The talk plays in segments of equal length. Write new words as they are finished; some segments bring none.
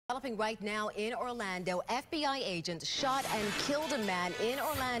Developing right now in Orlando, FBI agents shot and killed a man in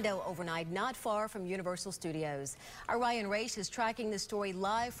Orlando overnight, not far from Universal Studios. Our Ryan Raish is tracking this story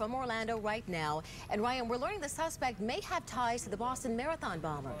live from Orlando right now. And Ryan, we're learning the suspect may have ties to the Boston Marathon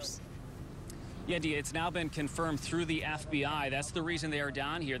bombers. Yeah, Dia, it's now been confirmed through the FBI. That's the reason they are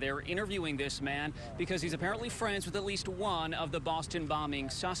down here. They're interviewing this man because he's apparently friends with at least one of the Boston bombing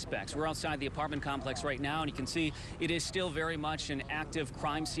suspects. We're outside the apartment complex right now, and you can see it is still very much an active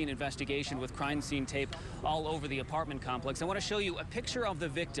crime scene investigation with crime scene tape all over the apartment complex. I want to show you a picture of the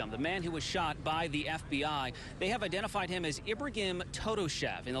victim, the man who was shot by the FBI. They have identified him as Ibrahim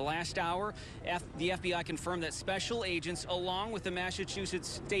Todoshev. In the last hour, the FBI confirmed that special agents, along with the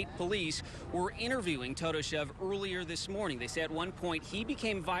Massachusetts State Police, were interviewing Todoshev earlier this morning. They say at one point he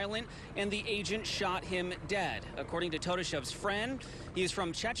became violent and the agent shot him dead. According to Todoshev's friend, he is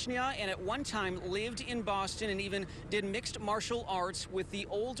from Chechnya and at one time lived in Boston and even did mixed martial arts with the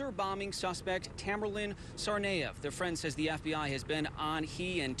older bombing suspect Tamerlan Tsarnaev. Their friend says the FBI has been on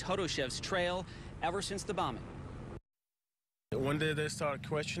he and Todoshev's trail ever since the bombing. When did they start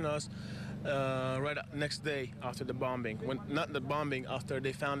questioning us? Right next day after the bombing. Not the bombing, after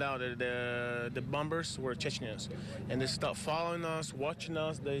they found out that the bombers were Chechens. And they stopped following us, watching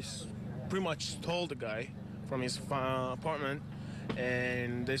us. They pretty much stole the guy from his apartment.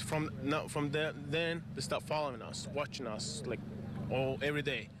 And then they stopped following us, watching us like every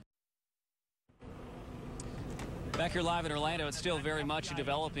day. Back here live in Orlando, it's still very much a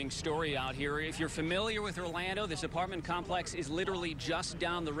developing story out here. If you're familiar with Orlando, this apartment complex is literally just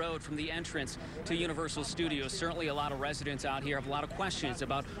down the road from the entrance to Universal Studios. Certainly a lot of residents out here have a lot of questions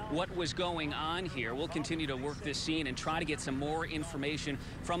about what was going on here. We'll continue to work this scene and try to get some more information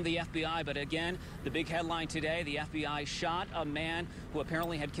from the FBI. But again, the big headline today, the FBI shot a man who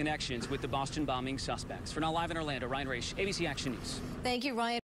apparently had connections with the Boston bombing suspects. For now, live in Orlando, Ryan Raish, ABC Action News. Thank you, Ryan.